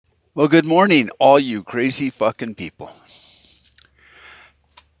Well, good morning, all you crazy fucking people.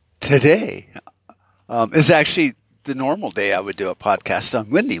 Today is actually the normal day I would do a podcast on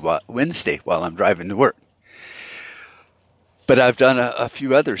Wednesday while I'm driving to work. But I've done a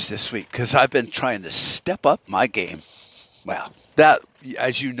few others this week because I've been trying to step up my game. Well, that,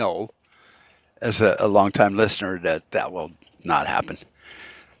 as you know, as a longtime listener, that will not happen.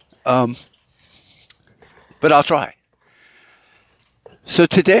 Um, but I'll try. So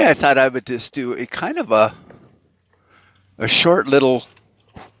today I thought I would just do a kind of a short little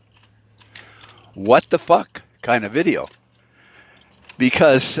what the fuck kind of video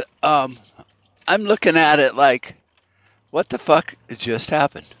because I'm looking at it like, what the fuck just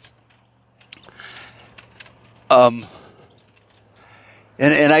happened? Um,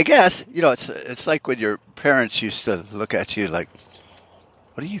 and I guess it's like when your parents used to look at you like,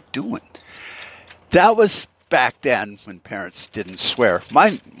 what are you doing? That was back then when parents didn't swear.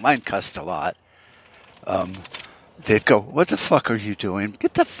 Mine cussed a lot. Um, they'd go, "What the fuck are you doing?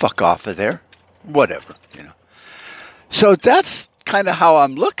 Get the fuck off of there." Whatever. So that's kind of how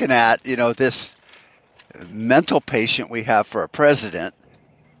I'm looking at, this mental patient we have for a president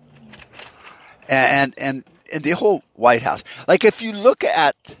and the whole White House. Like if you look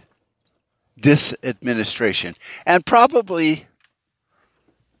at this administration and probably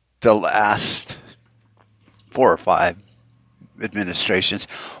the last 4 or 5 administrations,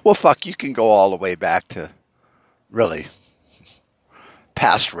 well, fuck, you can go all the way back to really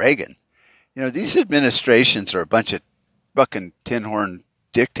past Reagan. These administrations are a bunch of fucking tin horn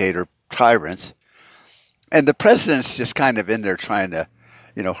dictator tyrants. And the president's just kind of in there trying to,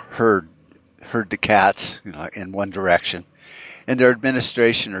 herd the cats, in one direction. And their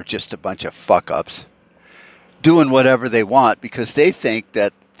administration are just a bunch of fuck-ups doing whatever they want because they think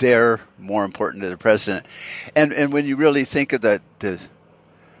that they're more important to the president. And when you really think of the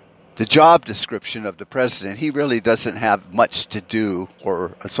job description of the president, he really doesn't have much to do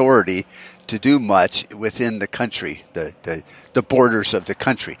or authority to do much within the country, the borders of the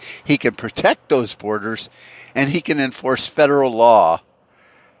country. He can protect those borders and he can enforce federal law,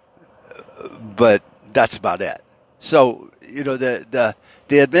 but that's about it. So, the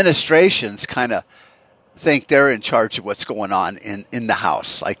administrations kind of think they're in charge of what's going on in the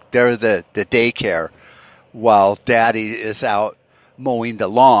house. Like they're the daycare while daddy is out mowing the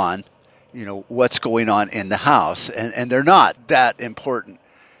lawn, what's going on in the house. And they're not that important.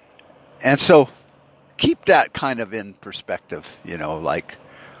 And so keep that kind of in perspective, like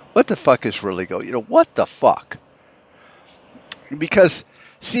what the fuck is really going, what the fuck? Because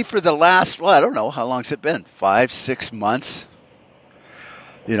see, for the last, well, I don't know, how long's it been? 5, 6 months?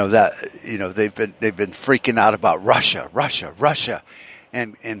 They've been freaking out about Russia.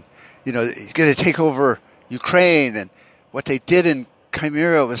 And you're going to take over Ukraine, and what they did in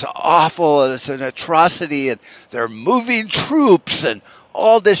Crimea was awful, and it's an atrocity, and they're moving troops and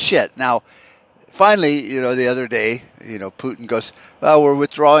all this shit. Now, finally, the other day, Putin goes, well, we're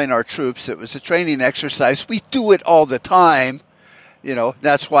withdrawing our troops. It was a training exercise. We do it all the time.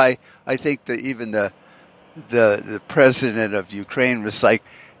 That's why I think that even the president of Ukraine was like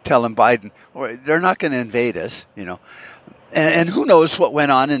telling Biden, they're not going to invade us, And who knows what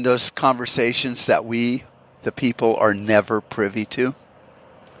went on in those conversations that we, the people, are never privy to.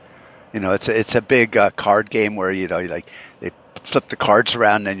 It's a big card game where, they flip the cards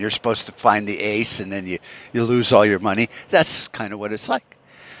around and you're supposed to find the ace and then you lose all your money. That's kind of what it's like.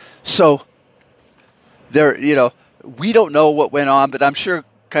 So there, we don't know what went on, but I'm sure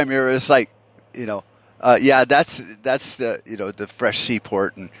Chimera is like, yeah, that's the, the fresh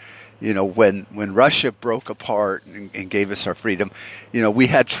seaport. And, when Russia broke apart and gave us our freedom, we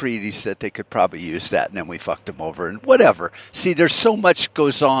had treaties that they could probably use that, and then we fucked them over and whatever. See, there's so much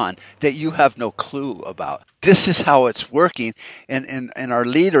goes on that you have no clue about. This is how it's working, and our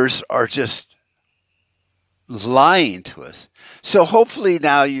leaders are just lying to us. So hopefully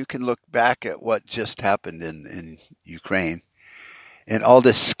now you can look back at what just happened in Ukraine and all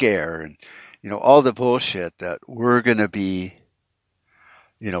this scare and, all the bullshit that we're going to be,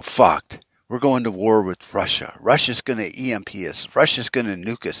 fucked. We're going to war with Russia. Russia's going to EMP us. Russia's going to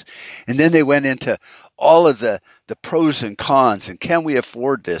nuke us. And then they went into all of the pros and cons and can we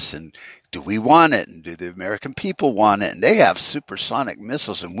afford this and do we want it and do the American people want it? And they have supersonic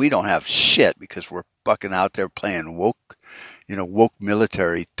missiles and we don't have shit because we're fucking out there playing woke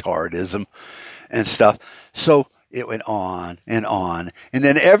military tardism and stuff. So it went on and on. And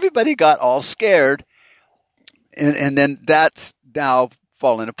then everybody got all scared. And then that's now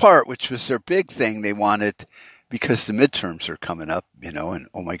falling apart, which was their big thing they wanted because the midterms are coming up, and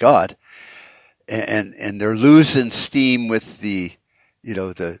oh my God. And they're losing steam with the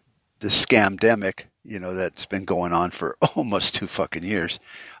scamdemic, that's been going on for almost 2 fucking years.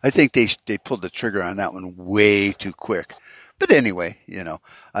 I think they pulled the trigger on that one way too quick. But anyway,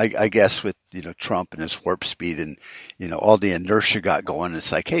 I guess with, Trump and his warp speed and, all the inertia got going,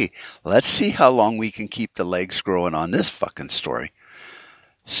 it's like, hey, let's see how long we can keep the legs growing on this fucking story.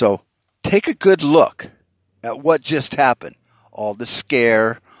 So take a good look at what just happened. All the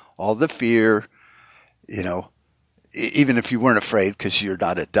scare, all the fear, even if you weren't afraid because you're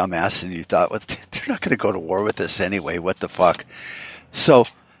not a dumbass and you thought, well, they're not going to go to war with us anyway. What the fuck? So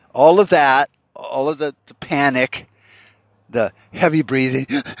all of that, all of the panic, the heavy breathing,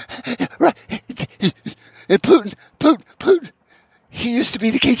 right? And Putin, he used to be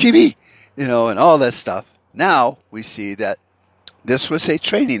the KGB, and all that stuff. Now we see that this was a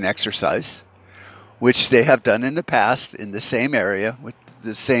training exercise, which they have done in the past in the same area with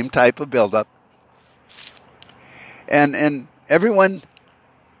the same type of buildup. And everyone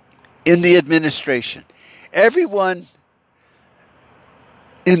in the administration, everyone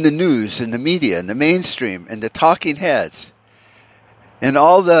in the news, in the media, in the mainstream, and the talking heads, and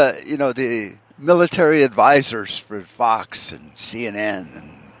all the, the military advisors for Fox and CNN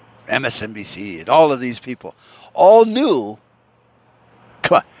and MSNBC and all of these people all knew,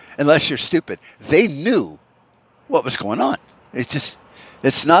 come on, unless you're stupid, they knew what was going on.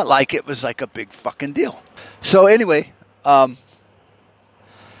 It's not like it was like a big fucking deal. So anyway,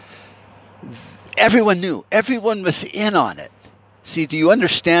 everyone knew. Everyone was in on it. See, do you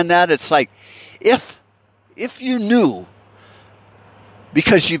understand that? It's like if you knew,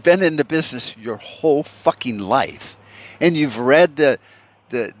 because you've been in the business your whole fucking life, and you've read the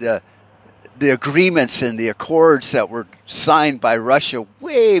agreements and the accords that were signed by Russia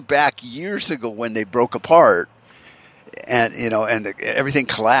way back years ago when they broke apart, and everything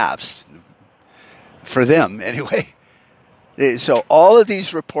collapsed for them anyway. So all of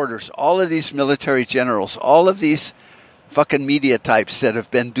these reporters, all of these military generals, all of these fucking media types that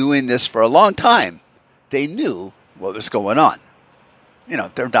have been doing this for a long time, they knew what was going on.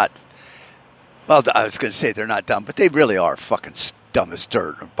 They're not, well, I was going to say they're not dumb, but they really are fucking dumb as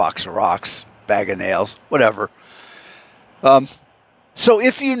dirt, a box of rocks, bag of nails, whatever. So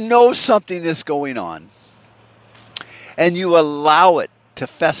if you know something is going on and you allow it to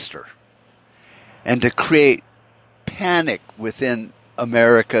fester and to create panic within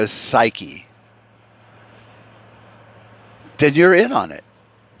America's psyche, then you're in on it.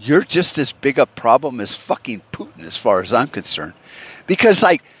 You're just as big a problem as fucking Putin as far as I'm concerned. Because,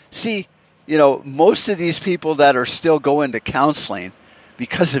 most of these people that are still going to counseling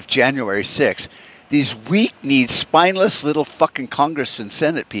because of January 6th, these weak-kneed, spineless little fucking Congress and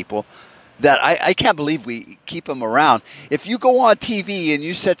Senate people that I can't believe we keep them around. If you go on TV and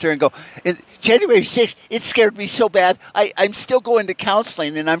you sit there and go, January 6th, it scared me so bad, I'm still going to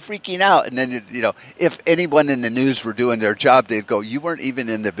counseling and I'm freaking out. And then, if anyone in the news were doing their job, they'd go, you weren't even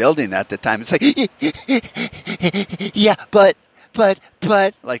in the building at the time. It's like, yeah, but,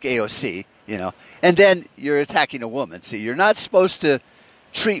 like AOC, And then you're attacking a woman. See, you're not supposed to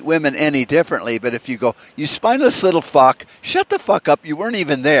treat women any differently, but if you go, you spineless little fuck, shut the fuck up, you weren't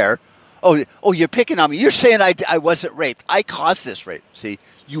even there. Oh, you're picking on me. You're saying I wasn't raped. I caused this rape. See,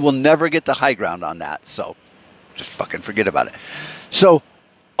 you will never get the high ground on that. So just fucking forget about it. So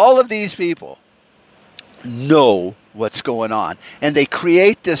all of these people know what's going on. And they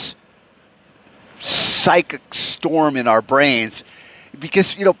create this psychic storm in our brains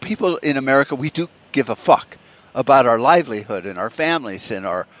because, people in America, we do give a fuck about our livelihood and our families and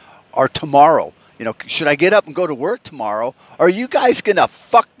our tomorrow. Should I get up and go to work tomorrow? Are you guys going to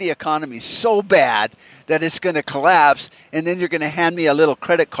fuck the economy so bad that it's going to collapse and then you're going to hand me a little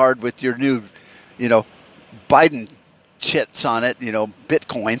credit card with your new, Biden chits on it,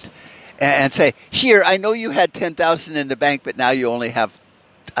 Bitcoin, and say, here, I know you had 10,000 in the bank, but now you only have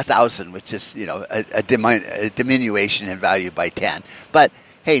 1,000, which is, a diminution in value by 10. But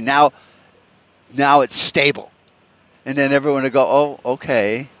hey, now it's stable. And then everyone will go, oh,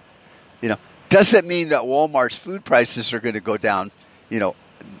 okay, Doesn't mean that Walmart's food prices are going to go down,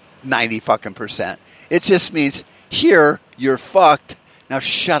 90 fucking %. It just means here you're fucked. Now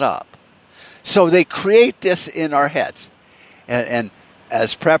shut up. So they create this in our heads. And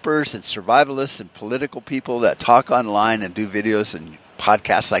as preppers and survivalists and political people that talk online and do videos and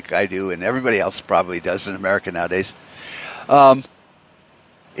podcasts like I do and everybody else probably does in America nowadays,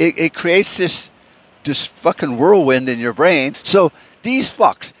 it creates this fucking whirlwind in your brain. So these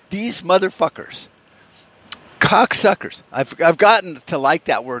fucks, these motherfuckers, cocksuckers. I've gotten to like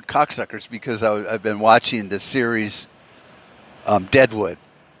that word cocksuckers because I've been watching the series Deadwood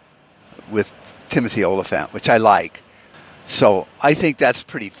with Timothy Oliphant, which I like. So I think that's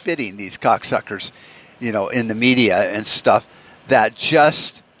pretty fitting, these cocksuckers, in the media and stuff, that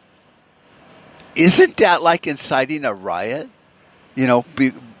just, isn't that like inciting a riot?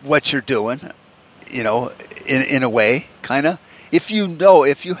 What you're doing, in a way, kind of. If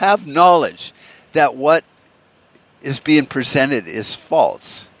you have knowledge that what is being presented is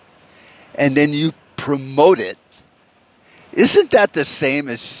false, and then you promote it, isn't that the same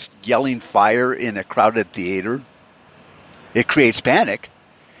as yelling fire in a crowded theater? It creates panic,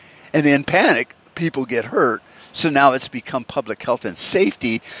 and in panic, people get hurt. So now it's become public health and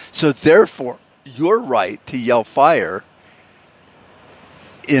safety. So therefore, your right to yell fire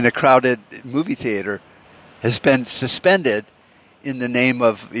in a crowded movie theater has been suspended in the name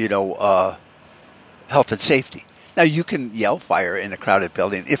of, health and safety. Now, you can yell fire in a crowded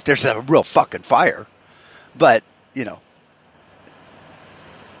building if there's a real fucking fire, but,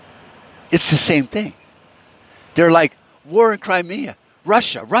 it's the same thing. They're like, war in Crimea,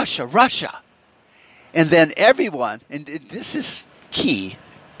 Russia, Russia, Russia. And then everyone, and this is key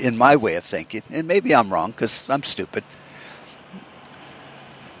in my way of thinking, and maybe I'm wrong because I'm stupid.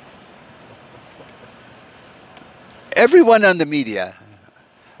 Everyone on the media,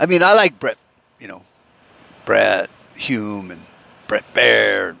 I like Brett Hume and Brett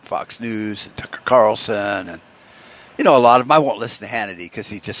Baer and Fox News and Tucker Carlson and, a lot of them. I won't listen to Hannity because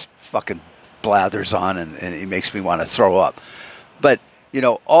he just fucking blathers on and he makes me want to throw up. But,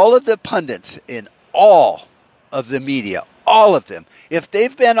 all of the pundits in all of the media, all of them, if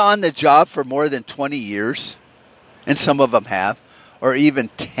they've been on the job for more than 20 years, and some of them have, or even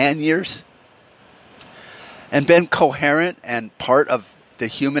 10 years, and been coherent and part of the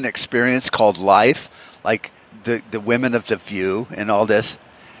human experience called life, like the women of The View and all this,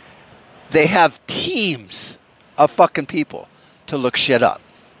 they have teams of fucking people to look shit up.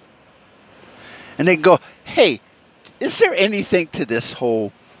 And they go, hey, is there anything to this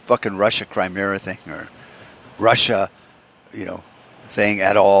whole fucking Russia-Crimea thing or Russia, thing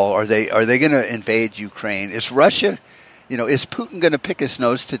at all? Are they going to invade Ukraine? Is Russia, is Putin going to pick his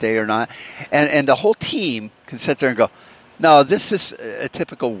nose today or not? And the whole team can sit there and go, no, this is a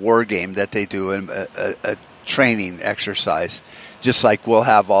typical war game that they do, a training exercise, just like we'll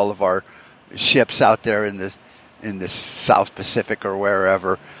have all of our ships out there in the South Pacific or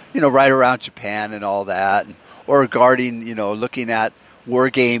wherever, right around Japan and all that, or guarding, looking at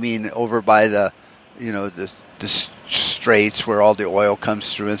wargaming over by the straits where all the oil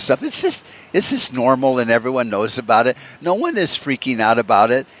comes through and stuff. It's just normal, and everyone knows about it. No one is freaking out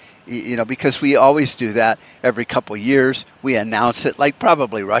about it, because we always do that every couple of years. We announce it, like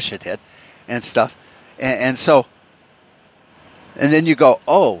probably Russia did, and stuff. And so, and then you go,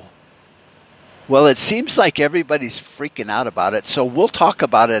 oh, well, it seems like everybody's freaking out about it, so we'll talk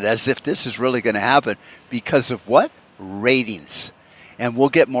about it as if this is really going to happen because of what? Ratings. And we'll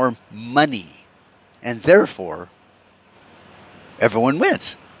get more money. And therefore, everyone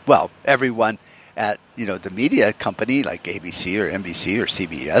wins. Well, everyone at, the media company like ABC or NBC or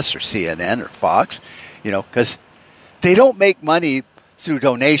CBS or CNN or Fox, because they don't make money through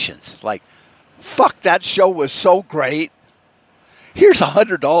donations. Like, fuck, that show was so great. Here's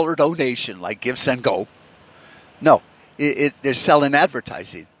 $100 donation, like Give, Send, Go. No, they're selling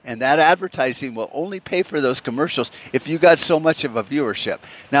advertising. And that advertising will only pay for those commercials if you got so much of a viewership.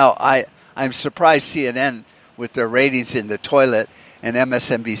 Now, I'm surprised CNN, with their ratings in the toilet, and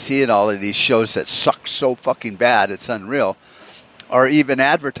MSNBC and all of these shows that suck so fucking bad, it's unreal, are even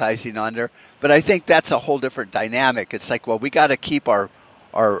advertising on there. But I think that's a whole different dynamic. It's like, well, we got to keep our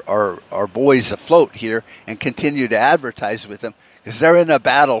boys afloat here and continue to advertise with them because they're in a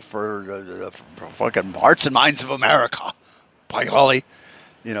battle for fucking hearts and minds of America. By golly.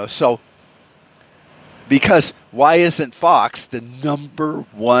 So, because why isn't Fox the number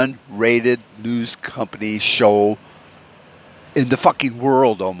one rated news company show in the fucking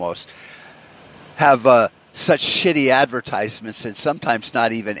world almost? Have such shitty advertisements, and sometimes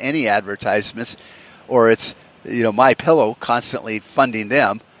not even any advertisements, or it's, My Pillow constantly funding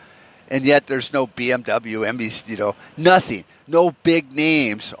them, and yet there's no BMW, NBC, nothing. No big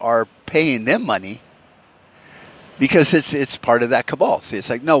names are paying them money. Because it's part of that cabal. See, it's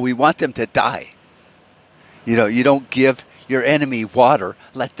like, no, we want them to die. You don't give your enemy water,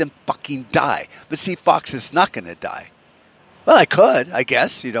 let them fucking die. But see, Fox is not going to die. Well, I could, I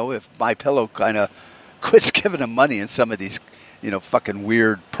guess, if My Pillow kind of quits giving them money in some of these, fucking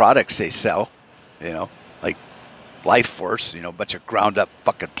weird products they sell, like Life Force, a bunch of ground up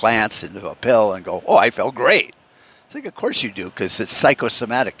fucking plants into a pill and go, oh, I felt great. It's like, of course you do, because it's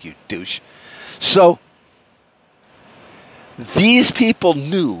psychosomatic, you douche. So, these people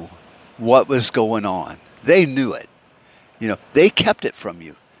knew what was going on. They knew it. They kept it from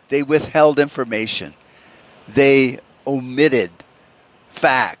you. They withheld information. They omitted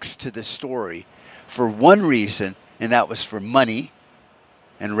facts to the story for one reason, and that was for money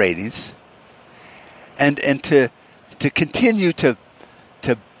and ratings, and to continue to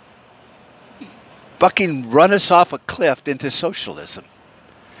fucking run us off a cliff into socialism.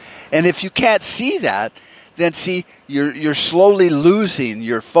 And if you can't see that, then you're slowly losing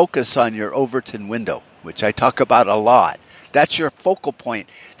your focus on your Overton window, which I talk about a lot. That's your focal point.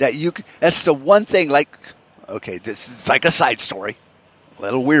 That's the one thing. This is like a side story, a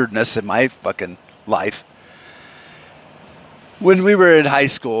little weirdness in my fucking life. When we were in high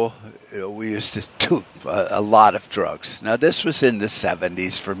school, we used to do a lot of drugs. Now, this was in the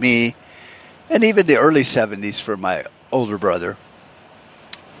 70s for me, and even the early 70s for my older brother.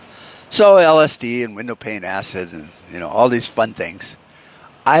 So LSD and window pane acid and, all these fun things.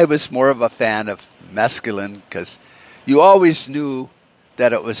 I was more of a fan of mescaline because you always knew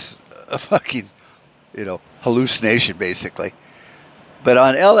that it was a fucking, hallucination, basically. But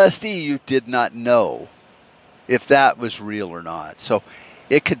on LSD, you did not know if that was real or not. So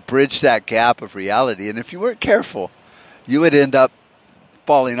it could bridge that gap of reality. And if you weren't careful, you would end up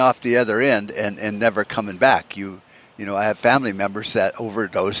falling off the other end and never coming back. I have family members that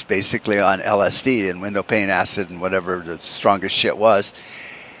overdosed basically on LSD and window pane acid and whatever the strongest shit was.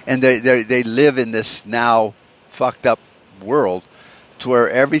 And they live in this now fucked up world to where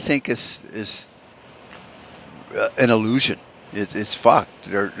everything is an illusion. It's fucked.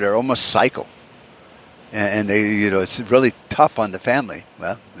 They're almost psycho. And they, it's really tough on the family.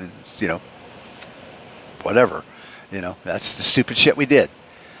 Well, it's, whatever. That's the stupid shit we did.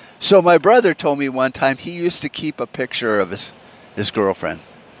 So my brother told me one time he used to keep a picture of his girlfriend.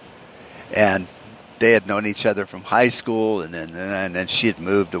 And they had known each other from high school, and then she had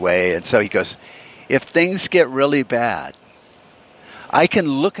moved away. And so he goes, if things get really bad, I can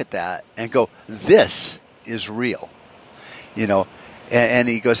look at that and go, this is real. And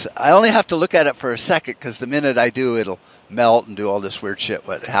he goes, I only have to look at it for a second because the minute I do, it'll melt and do all this weird shit,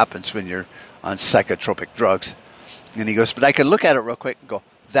 what happens when you're on psychotropic drugs. And he goes, but I can look at it real quick and go,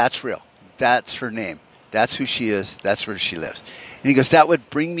 that's real. That's her name. That's who she is. That's where she lives. And he goes, that would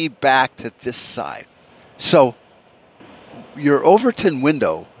bring me back to this side. So your Overton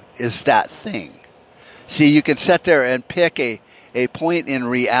window is that thing. See, you can sit there and pick a point in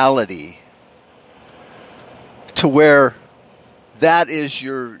reality to where that is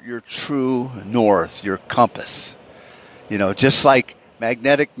your true north, your compass. Just like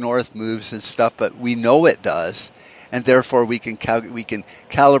magnetic north moves and stuff, but we know it does. And therefore, we can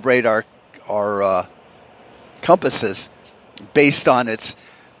calibrate our compasses based on its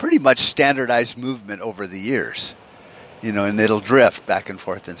pretty much standardized movement over the years, and it'll drift back and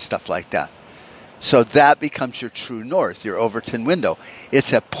forth and stuff like that. So that becomes your true north, your Overton window.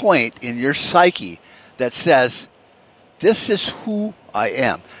 It's a point in your psyche that says, this is who I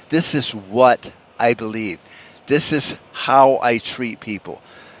am. This is what I believe. This is how I treat people.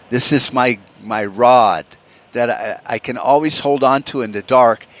 This is my rod that I can always hold on to in the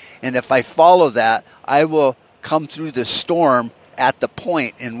dark. And if I follow that, I will come through the storm at the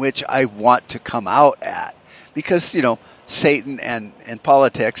point in which I want to come out at. Because, Satan and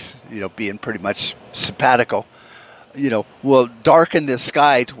politics, being pretty much simpatico, will darken the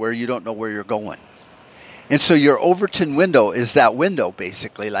sky to where you don't know where you're going. And so your Overton window is that window,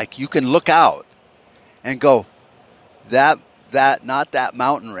 basically. Like, you can look out and go, not that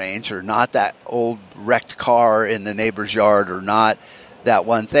mountain range, or not that old wrecked car in the neighbor's yard, or not that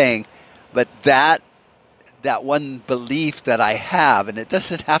one thing, but that one belief that I have. And it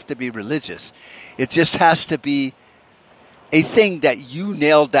doesn't have to be religious. It just has to be a thing that you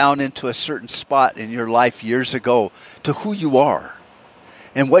nailed down into a certain spot in your life years ago to who you are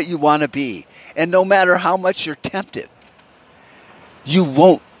and what you want to be. And no matter how much you're tempted, you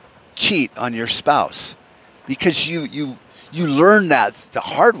won't cheat on your spouse because you learn that the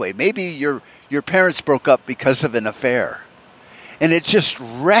hard way. Maybe your parents broke up because of an affair, and it just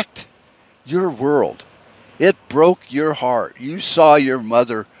wrecked your world. It broke your heart. You saw your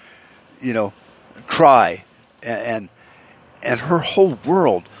mother, cry and her whole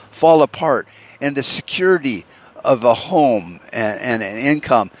world fall apart, and the security of a home and an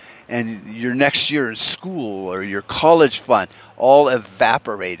income and your next year in school or your college fund all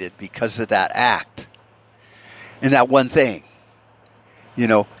evaporated because of that act and that one thing.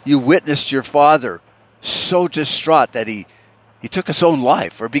 You witnessed your father so distraught that he took his own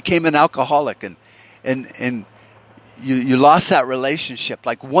life or became an alcoholic, and you lost that relationship.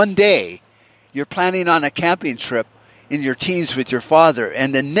 Like, one day you're planning on a camping trip in your teens with your father,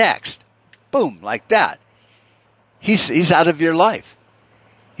 and the next, boom, like that, he's out of your life.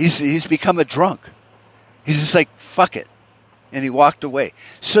 He's become a drunk. He's just like, fuck it. And he walked away.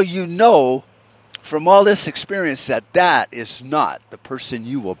 So you know from all this experience that is not the person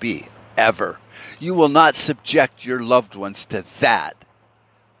you will be, ever. You will not subject your loved ones to that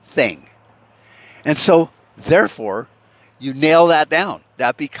thing. And so, therefore, you nail that down.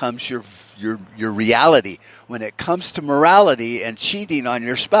 That becomes your reality. When it comes to morality and cheating on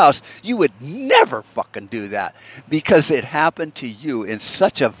your spouse, you would never fucking do that because it happened to you in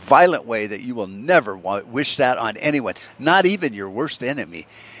such a violent way that you will never wish that on anyone, not even your worst enemy.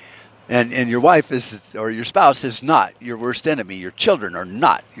 And your wife is, or your spouse is not your worst enemy. Your children are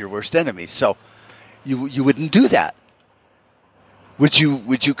not your worst enemy. So you wouldn't do that. Would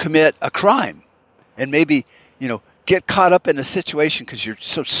you commit a crime and maybe, get caught up in a situation because you're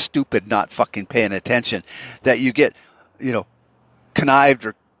so stupid not fucking paying attention that you get, connived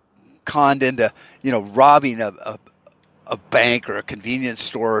or conned into, robbing a bank or a convenience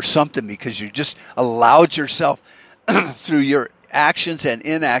store or something because you just allowed yourself through your actions and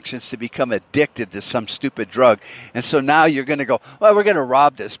inactions to become addicted to some stupid drug. And so now you're going to go, well, we're going to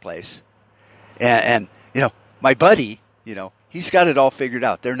rob this place. And my buddy, he's got it all figured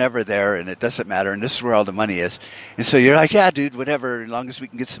out. They're never there, and it doesn't matter, and this is where all the money is. And so you're like, yeah, dude, whatever, as long as we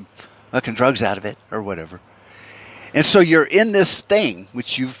can get some fucking drugs out of it or whatever. And so you're in this thing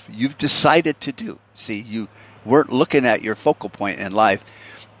which you've decided to do. See, you weren't looking at your focal point in life,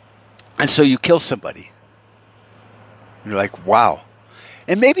 and so you kill somebody. You're like, wow.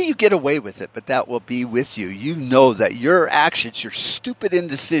 And maybe you get away with it, but that will be with you. You know that your actions, your stupid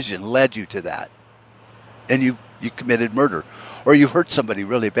indecision led you to that. And you committed murder, or you hurt somebody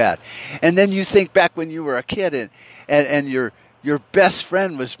really bad. And then you think back when you were a kid and your best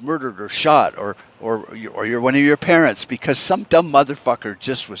friend was murdered or shot or you're one of your parents because some dumb motherfucker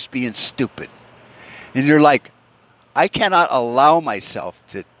just was being stupid. And you're like, I cannot allow myself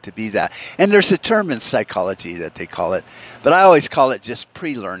to be that. And there's a term in psychology that they call it, but I always call it just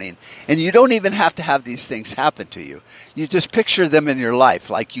pre-learning. And you don't even have to have these things happen to you. You just picture them in your life.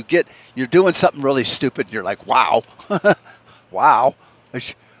 Like you're doing something really stupid and you're like, wow, wow,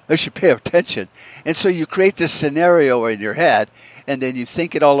 I should pay attention. And so you create this scenario in your head and then you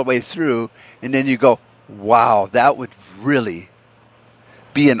think it all the way through and then you go, wow, that would really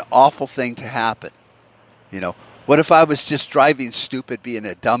be an awful thing to happen. What if I was just driving stupid, being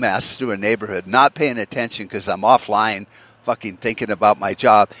a dumbass through a neighborhood, not paying attention because I'm offline, fucking thinking about my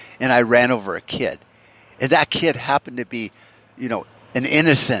job, and I ran over a kid. And that kid happened to be, an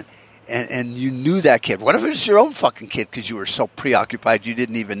innocent, and you knew that kid. What if it was your own fucking kid because you were so preoccupied you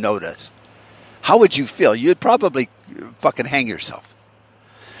didn't even notice? How would you feel? You'd probably fucking hang yourself.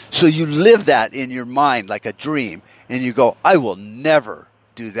 So you live that in your mind like a dream, and you go, I will never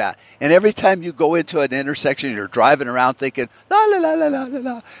do that. And every time you go into an intersection, you're driving around thinking, la, la, la, la, la, la,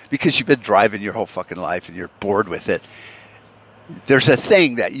 la, because you've been driving your whole fucking life and you're bored with it. There's a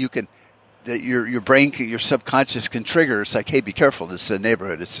thing that that your brain, your subconscious can trigger. It's like, hey, be careful. This is a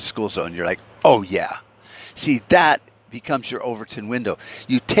neighborhood. It's a school zone. You're like, oh, yeah. See, that becomes your Overton window.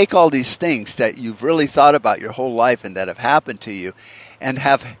 You take all these things that you've really thought about your whole life and that have happened to you and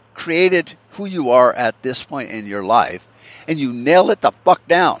have created who you are at this point in your life, and you nail it the fuck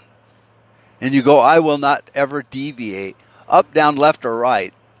down. And you go, I will not ever deviate up, down, left, or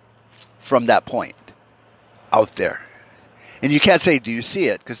right from that point out there. And you can't say, do you see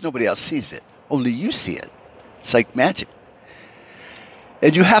it? Because nobody else sees it. Only you see it. It's like magic.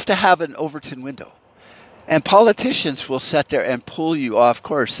 And you have to have an Overton window. And politicians will sit there and pull you off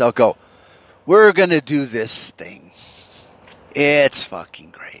course. They'll go, we're going to do this thing. It's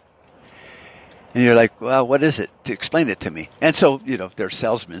fucking great. And you're like, well, what is it? To explain it to me. And so, they're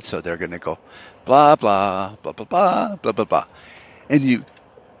salesmen, so they're going to go, blah, blah, blah, blah, blah, blah, blah, blah. And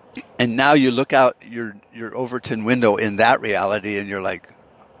now you look out your Overton window in that reality, and you're like,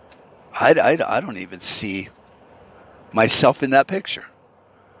 I don't even see myself in that picture.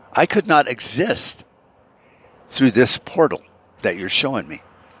 I could not exist through this portal that you're showing me.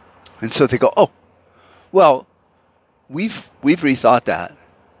 And so they go, oh, well, we've rethought that,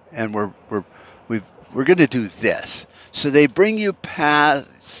 and we're going to do this. So they bring you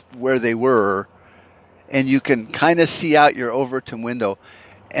past where they were, and you can kind of see out your Overton window,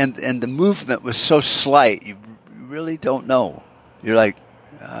 and the movement was so slight, you really don't know. You're like,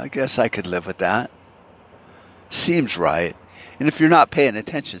 I guess I could live with that. Seems right. And if you're not paying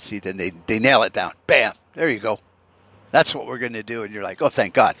attention, see, then they nail it down. Bam, there you go. That's what we're going to do. And you're like, oh,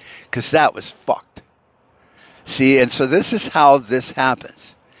 thank God, because that was fucked. See, and so this is how this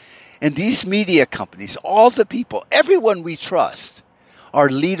happens. And these media companies, all the people, everyone we trust, our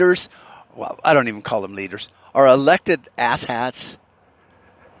leaders, well, I don't even call them leaders, our elected asshats,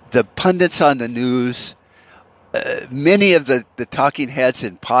 the pundits on the news, many of the talking heads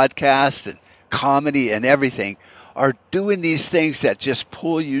in podcasts and comedy and everything are doing these things that just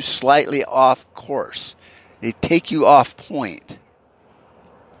pull you slightly off course. They take you off point.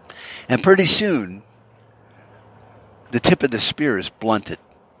 And pretty soon, the tip of the spear is blunted.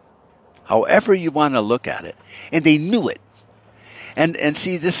 However you want to look at it. And they knew it. And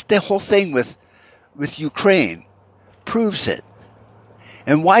see, the whole thing with Ukraine proves it.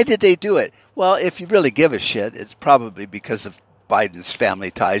 And why did they do it? Well, if you really give a shit, it's probably because of Biden's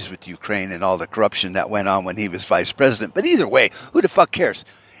family ties with Ukraine and all the corruption that went on when he was vice president. But either way, who the fuck cares?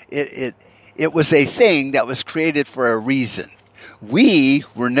 It was a thing that was created for a reason. We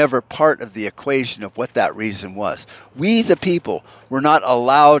were never part of the equation of what that reason was. We, the people, were not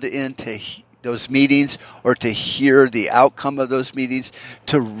allowed into those meetings or to hear the outcome of those meetings,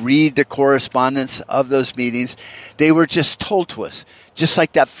 to read the correspondence of those meetings. They were just told to us, just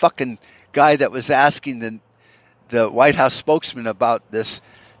like that fucking guy that was asking the White House spokesman about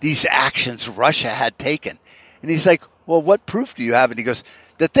these actions Russia had taken. And he's like, well, what proof do you have? And he goes,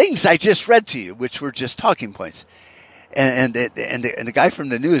 the things I just read to you, which were just talking points. And the guy from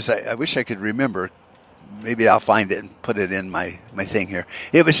the news, I wish I could remember. Maybe I'll find it and put it in my thing here.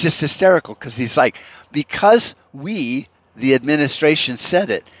 It was just hysterical because he's like, because we, the administration, said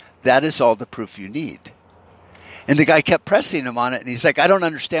it, that is all the proof you need. And the guy kept pressing him on it, and he's like, I don't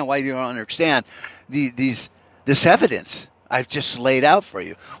understand why you don't understand this evidence I've just laid out for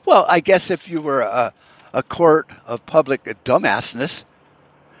you. Well, I guess if you were a court of public dumbassness,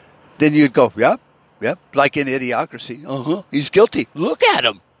 then you'd go, yep, like in Idiocracy. He's guilty. Look at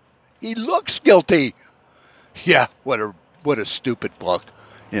him. He looks guilty. Yeah, what a stupid book,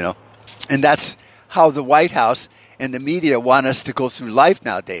 And that's how the White House and the media want us to go through life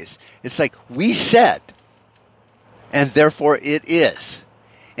nowadays. It's like, we said, and therefore it is.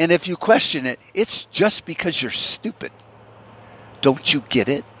 And if you question it, it's just because you're stupid. Don't you get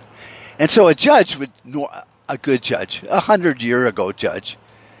it? And so a judge a good judge, 100-year-ago judge,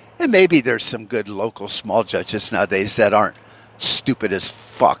 and maybe there's some good local small judges nowadays that aren't stupid as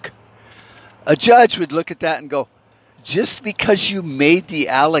fuck. A judge would look at that and go, just because you made the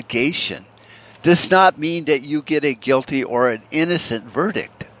allegation does not mean that you get a guilty or an innocent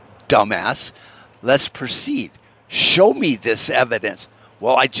verdict, dumbass. Let's proceed. Show me this evidence.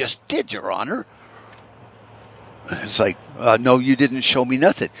 Well, I just did, Your Honor. It's like, no, you didn't show me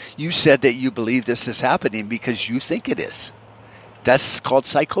nothing. You said that you believe this is happening because you think it is. That's called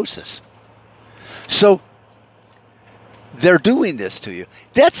psychosis. So they're doing this to you.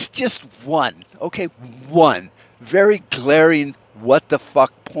 That's just one very glaring what the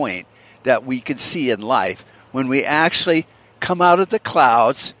fuck point that we can see in life when we actually come out of the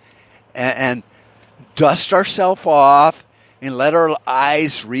clouds and dust ourselves off and let our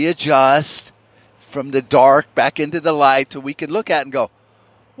eyes readjust from the dark back into the light till we can look at it and go,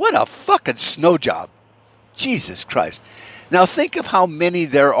 what a fucking snow job. Jesus Christ. Now think of how many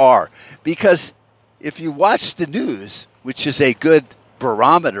there are, because if you watch the news, which is a good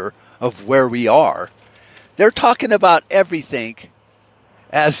barometer of where we are, they're talking about everything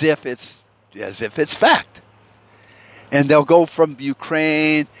as if it's fact. And they'll go from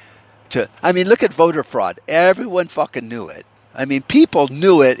Ukraine to, look at voter fraud. Everyone fucking knew it. People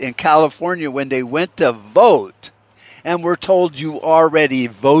knew it in California when they went to vote and were told you already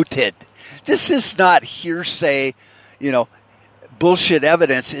voted. This is not hearsay, bullshit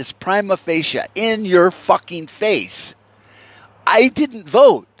evidence. It's prima facie in your fucking face. I didn't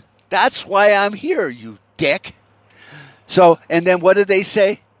vote. That's why I'm here, you dick. So, and then what did they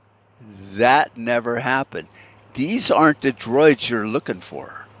say? That never happened. These aren't the droids you're looking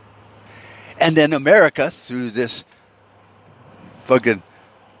for. And then America, through this fucking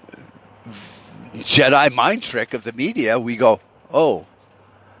Jedi mind trick of the media, we go, oh,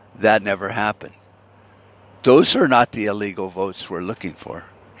 that never happened. Those are not the illegal votes we're looking for.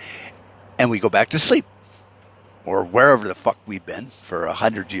 And we go back to sleep. Or wherever the fuck we've been for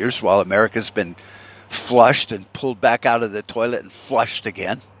 100 years while America's been flushed and pulled back out of the toilet and flushed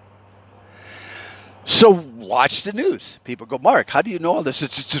again. So watch the news. People go, Mark, how do you know all this?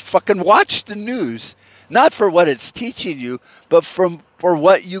 It's just fucking watch the news. Not for what it's teaching you, but for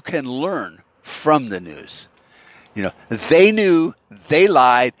what you can learn from the news. They knew, they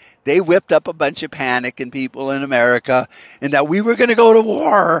lied, they whipped up a bunch of panic in people in America, and that we were going to go to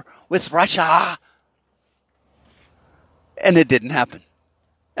war with Russia. And it didn't happen.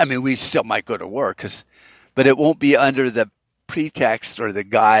 We still might go to war, but it won't be under the pretext or the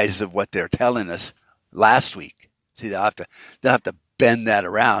guise of what they're telling us last week. See, they'll have to bend that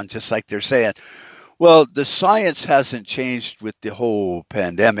around, just like they're saying, Well, the science hasn't changed with the whole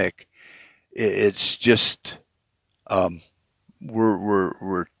pandemic. It's just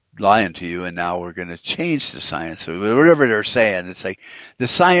we're lying to you, and now we're going to change the science. So whatever they're saying, it's like the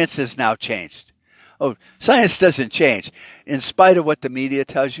science has now changed. Oh, science doesn't change. In spite of what the media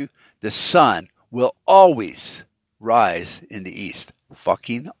tells you, the sun will always rise in the east.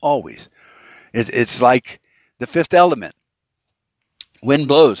 Fucking always. It's like the fifth element. Wind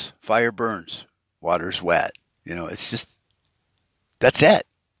blows, fire burns, water's wet. It's just, that's it.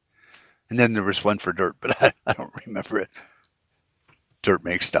 And then there was one for dirt, but I don't remember it. Dirt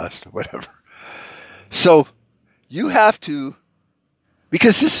makes dust, whatever. So you have to,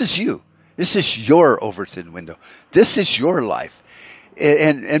 because this is you. This is your Overton window. This is your life.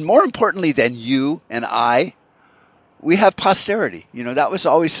 And more importantly than you and I, we have posterity. That was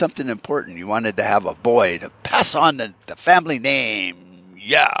always something important. You wanted to have a boy to pass on the family name.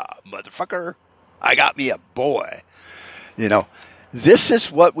 Yeah, motherfucker, I got me a boy. This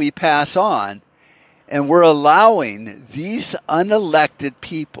is what we pass on. And we're allowing these unelected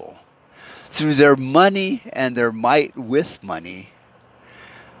people, through their money and their might with money,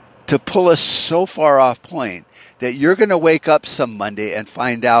 to pull us so far off point that you're going to wake up some Monday and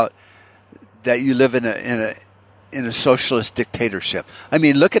find out that you live in a socialist dictatorship. I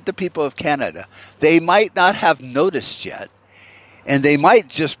mean, look at the people of Canada. They might not have noticed yet, and they might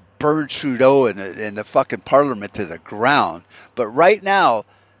just burn Trudeau and the fucking parliament to the ground. But right now,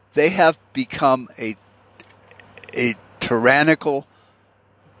 they have become a tyrannical,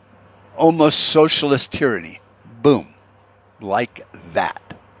 almost socialist tyranny. Boom. Like that.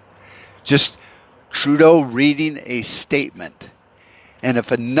 Just Trudeau reading a statement. And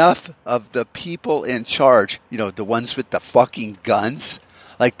if enough of the people in charge, the ones with the fucking guns,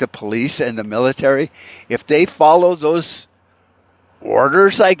 like the police and the military, if they follow those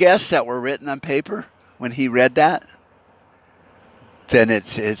orders, I guess, that were written on paper when he read that, then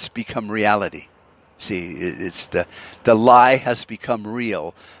it's become reality. See, it's the lie has become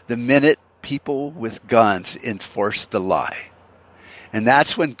real the minute people with guns enforce the lie. And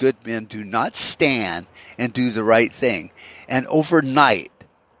that's when good men do not stand and do the right thing. And overnight,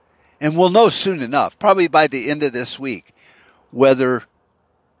 and we'll know soon enough, probably by the end of this week, whether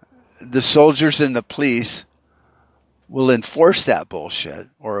the soldiers and the police will enforce that bullshit,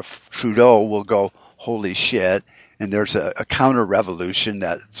 or if Trudeau will go, holy shit, and there's a counter-revolution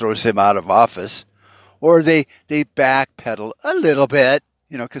that throws him out of office, or they backpedal a little bit,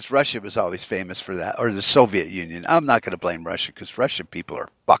 because Russia was always famous for that, or the Soviet Union. I'm not going to blame Russia, because Russian people are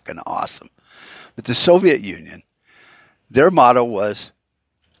fucking awesome. But the Soviet Union, their motto was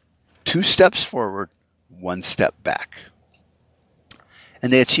 2 steps forward, 1 step back.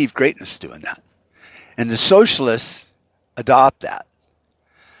 And they achieved greatness doing that. And the socialists adopt that.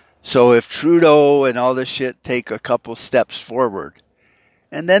 So if Trudeau and all this shit take a couple steps forward,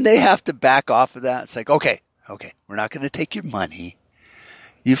 and then they have to back off of that, it's like, okay, we're not going to take your money.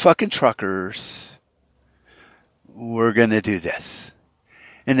 You fucking truckers, we're going to do this.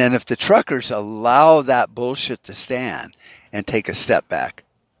 And then if the truckers allow that bullshit to stand and take a step back,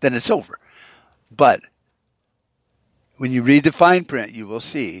 then it's over. But when you read the fine print, you will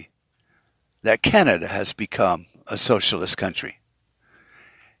see that Canada has become a socialist country.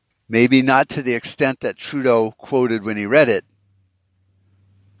 Maybe not to the extent that Trudeau quoted when he read it,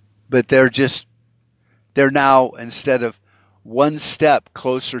 but they're now, instead of 1 step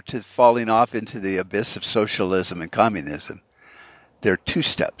closer to falling off into the abyss of socialism and communism, they're 2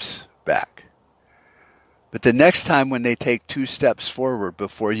 steps back. But the next time when they take 2 steps forward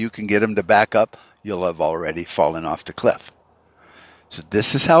before you can get them to back up, you'll have already fallen off the cliff. So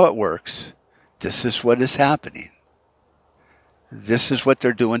this is how it works. This is what is happening. This is what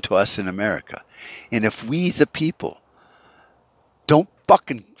they're doing to us in America. And if we, the people, don't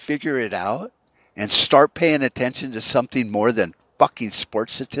fucking figure it out and start paying attention to something more than fucking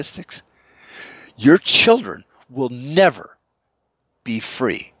sports statistics, your children will never be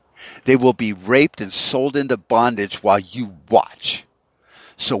free. They will be raped and sold into bondage while you watch.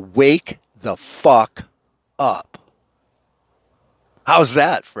 So wake the fuck up. How's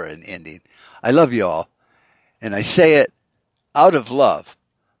that for an ending? I love you all. And I say it out of love,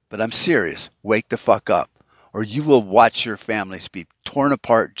 but I'm serious. Wake the fuck up, or you will watch your families be torn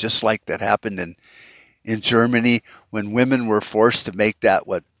apart, just like that happened in Germany when women were forced to make that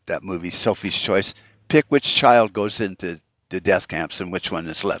movie, Sophie's Choice. Pick which child goes into the death camps and which one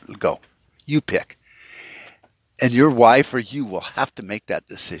is let go. You pick. And your wife or you will have to make that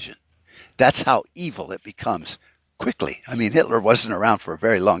decision. That's how evil it becomes quickly. I mean, Hitler wasn't around for a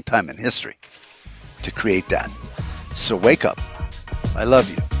very long time in history to create that. So wake up. I love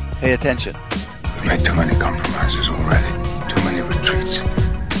you. Pay attention. Made too many compromises already. Too many retreats.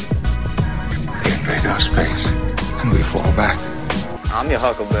 They invade our space, and we fall back. I'm your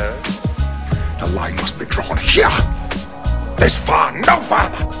huckleberry. The line must be drawn here. This far, no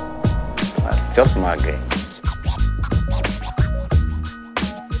farther. That's just my game.